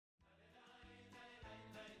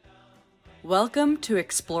Welcome to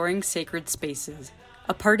Exploring Sacred Spaces,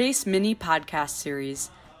 a Pardes mini podcast series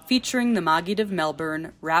featuring the Maggid of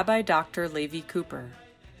Melbourne, Rabbi Dr. Levi Cooper.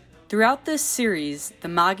 Throughout this series, the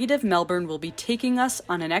Maggid of Melbourne will be taking us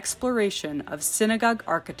on an exploration of synagogue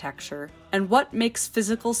architecture and what makes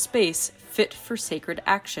physical space fit for sacred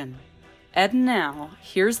action. And now,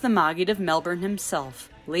 here's the Maggid of Melbourne himself,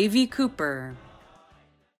 Levi Cooper.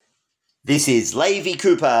 This is Levi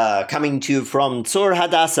Cooper coming to you from Tzur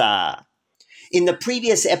Hadassah. In the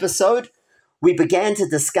previous episode, we began to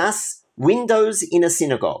discuss windows in a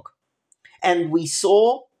synagogue. And we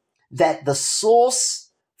saw that the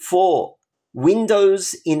source for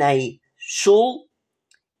windows in a shul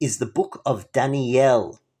is the book of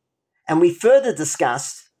Daniel. And we further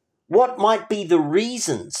discussed what might be the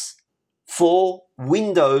reasons for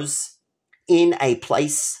windows in a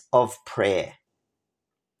place of prayer.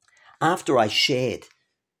 After I shared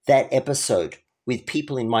that episode with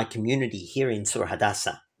people in my community here in Tzur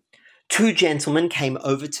Hadassah, two gentlemen came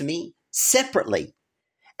over to me separately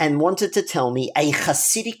and wanted to tell me a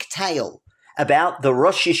Hasidic tale about the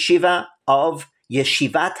Rosh Yeshiva of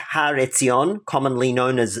Yeshivat Etzion, commonly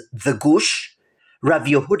known as the Gush, Rav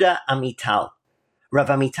Amital. Rav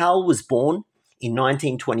Amital was born in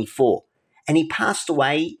 1924 and he passed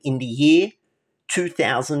away in the year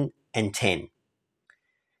 2010.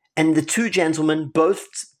 And the two gentlemen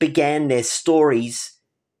both began their stories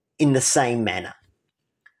in the same manner.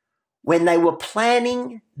 When they were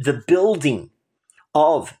planning the building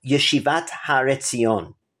of Yeshivat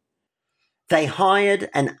Etzion, they hired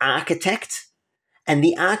an architect, and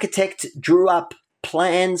the architect drew up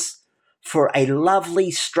plans for a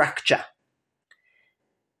lovely structure.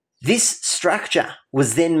 This structure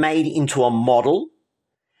was then made into a model,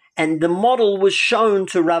 and the model was shown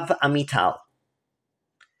to Rav Amital.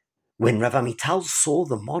 When Rav Amital saw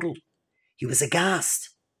the model, he was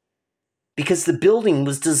aghast because the building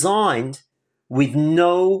was designed with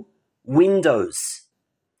no windows.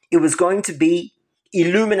 It was going to be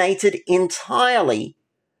illuminated entirely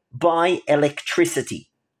by electricity.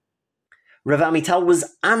 Rav Amital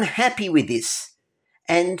was unhappy with this,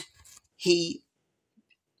 and he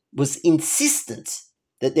was insistent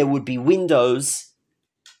that there would be windows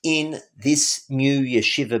in this new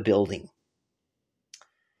yeshiva building.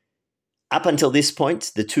 Up until this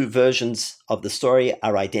point, the two versions of the story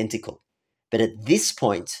are identical. But at this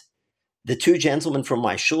point, the two gentlemen from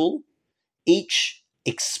my shul each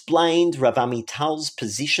explained Rav Amital's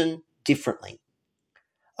position differently.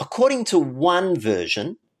 According to one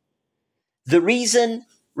version, the reason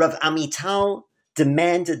Rav Amital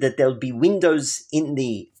demanded that there be windows in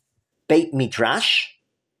the Beit Midrash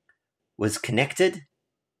was connected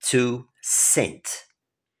to scent.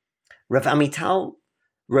 Rav Amital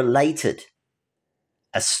related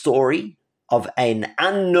a story of an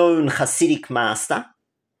unknown Hasidic master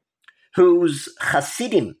whose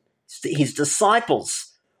Hasidim, his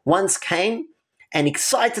disciples, once came and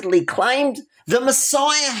excitedly claimed, "The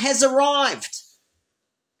Messiah has arrived."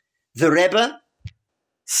 The Rebbe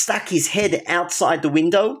stuck his head outside the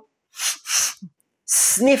window,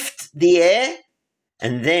 sniffed the air,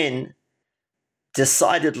 and then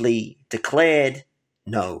decidedly declared,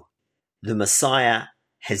 "No, the Messiah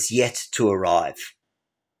has yet to arrive."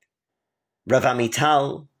 Rav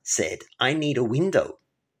Amital said, "I need a window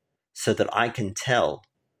so that I can tell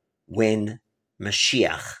when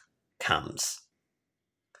Mashiach comes."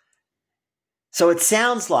 So it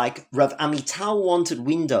sounds like Rav Amital wanted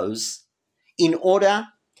windows in order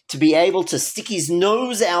to be able to stick his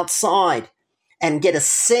nose outside and get a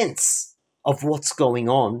sense of what's going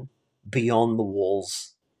on beyond the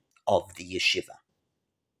walls of the yeshiva.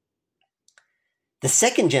 The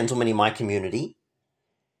second gentleman in my community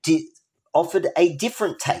offered a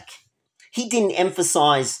different take. He didn't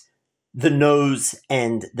emphasize the nose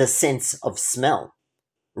and the sense of smell.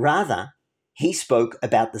 Rather, he spoke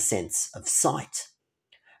about the sense of sight.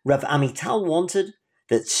 Rav Amital wanted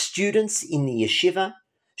that students in the yeshiva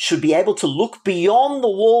should be able to look beyond the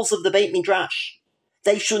walls of the Beit Midrash.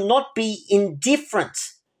 They should not be indifferent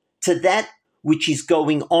to that which is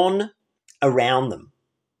going on around them.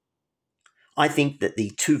 I think that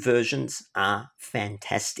the two versions are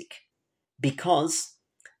fantastic because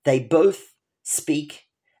they both speak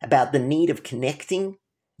about the need of connecting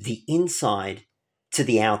the inside to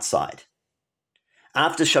the outside.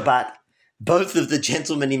 After Shabbat, both of the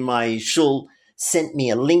gentlemen in my shul sent me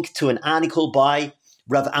a link to an article by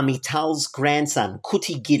Rav Amital's grandson,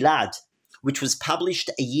 Kuti Gilad, which was published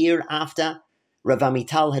a year after Rav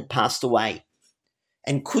Amital had passed away.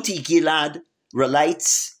 And Kuti Gilad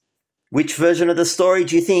relates, which version of the story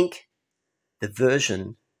do you think? The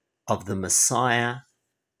version of the Messiah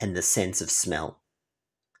and the sense of smell.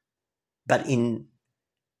 But in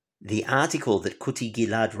the article that Kuti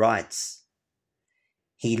Gilad writes,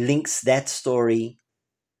 he links that story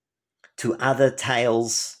to other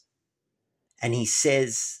tales, and he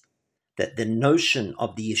says that the notion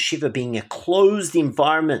of the yeshiva being a closed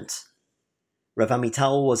environment, Rav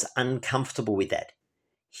Amital was uncomfortable with that.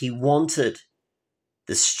 He wanted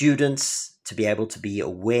the students to be able to be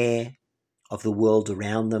aware of the world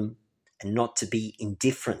around them and not to be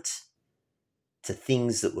indifferent to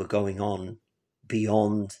things that were going on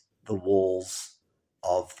beyond the walls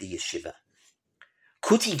of the yeshiva.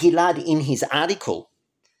 Kuti Gilad, in his article,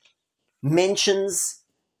 mentions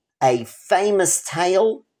a famous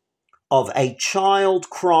tale of a child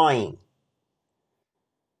crying.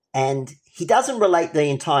 And he doesn't relate the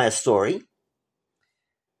entire story.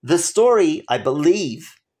 The story, I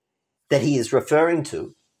believe, that he is referring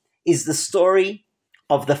to is the story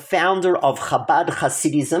of the founder of Chabad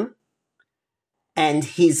Hasidism and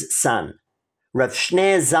his son, Rav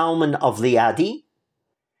Shneur Zalman of Liadi,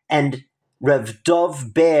 and Rav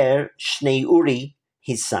Dov Ber Shnei Uri,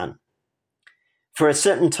 his son. For a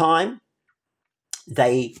certain time,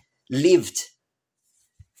 they lived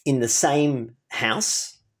in the same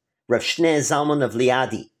house. Rav Shneur Zalman of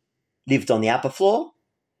Liadi lived on the upper floor,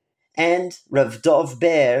 and Rav Dov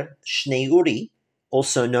Ber Shnei Uri,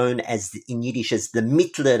 also known as in Yiddish as the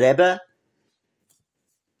Mittler Rebbe,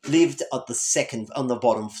 lived on the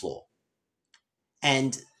bottom floor.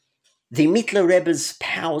 And the Mittler Rebbe's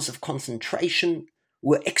powers of concentration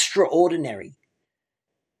were extraordinary.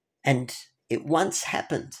 And it once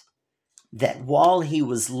happened that while he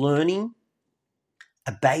was learning,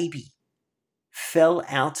 a baby fell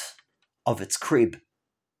out of its crib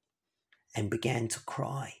and began to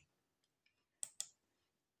cry.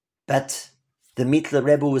 But the Mittler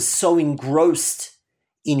Rebbe was so engrossed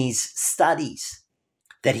in his studies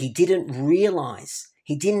that he didn't realize,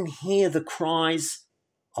 he didn't hear the cries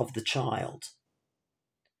of the child.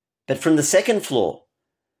 But from the second floor,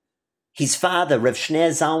 his father, Rav Shneur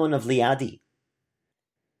Zalman of Liadi,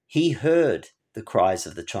 he heard the cries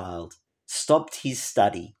of the child, stopped his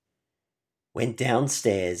study, went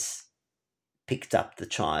downstairs, picked up the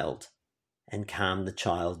child, and calmed the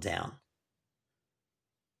child down.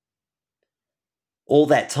 All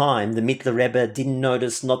that time, the Mittler Rebbe didn't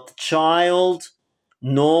notice not the child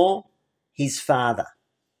nor his father.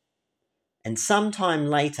 And sometime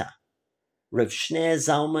later, Rav Shneur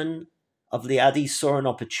Zalman of Liadi saw an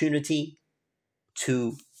opportunity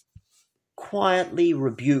to quietly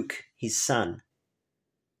rebuke his son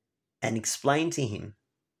and explain to him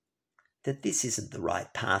that this isn't the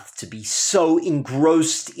right path, to be so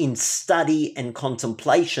engrossed in study and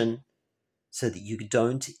contemplation so that you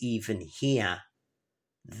don't even hear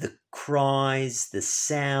the cries, the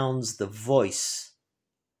sounds, the voice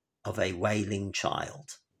of a wailing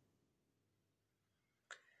child.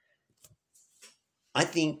 I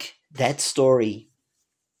think that story,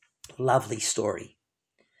 lovely story.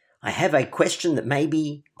 I have a question that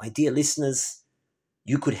maybe, my dear listeners,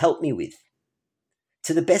 you could help me with.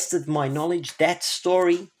 To the best of my knowledge, that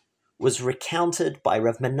story was recounted by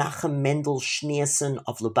Rav Menachem Mendel Schneerson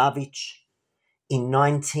of Lubavitch in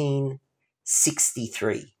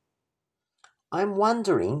 1963. I'm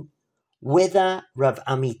wondering whether Rav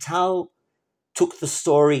Amital took the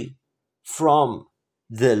story from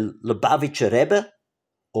the Lubavitcher Rebbe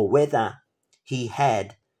or whether he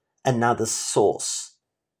had another source.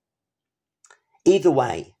 Either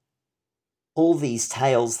way, all these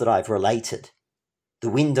tales that I've related, the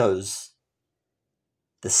windows,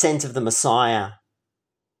 the scent of the Messiah,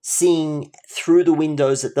 seeing through the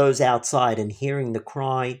windows at those outside and hearing the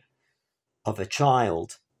cry of a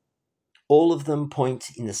child, all of them point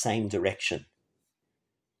in the same direction.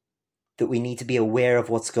 That we need to be aware of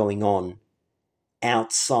what's going on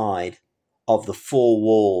outside of the four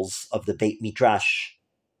walls of the Beit Midrash,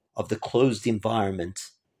 of the closed environment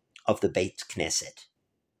of the Beit Knesset.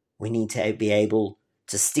 We need to be able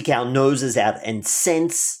to stick our noses out and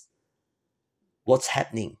sense what's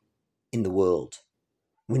happening in the world.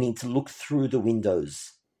 We need to look through the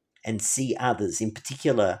windows and see others, in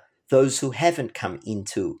particular those who haven't come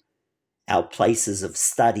into our places of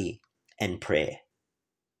study and prayer.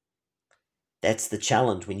 That's the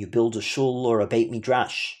challenge when you build a shul or a Beit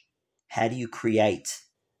Midrash. How do you create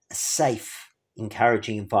a safe,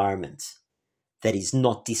 encouraging environment that is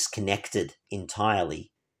not disconnected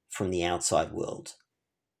entirely from the outside world?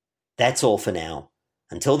 That's all for now.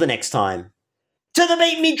 Until the next time, to the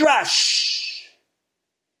Beit Midrash!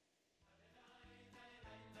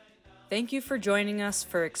 Thank you for joining us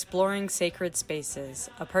for Exploring Sacred Spaces,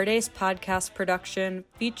 a Pardes podcast production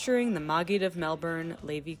featuring the Maggid of Melbourne,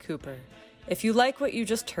 Levi Cooper. If you like what you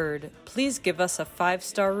just heard, please give us a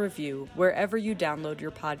 5-star review wherever you download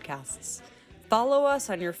your podcasts. Follow us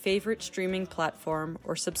on your favorite streaming platform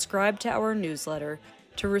or subscribe to our newsletter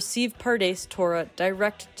to receive Pardes Torah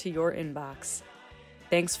direct to your inbox.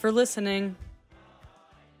 Thanks for listening.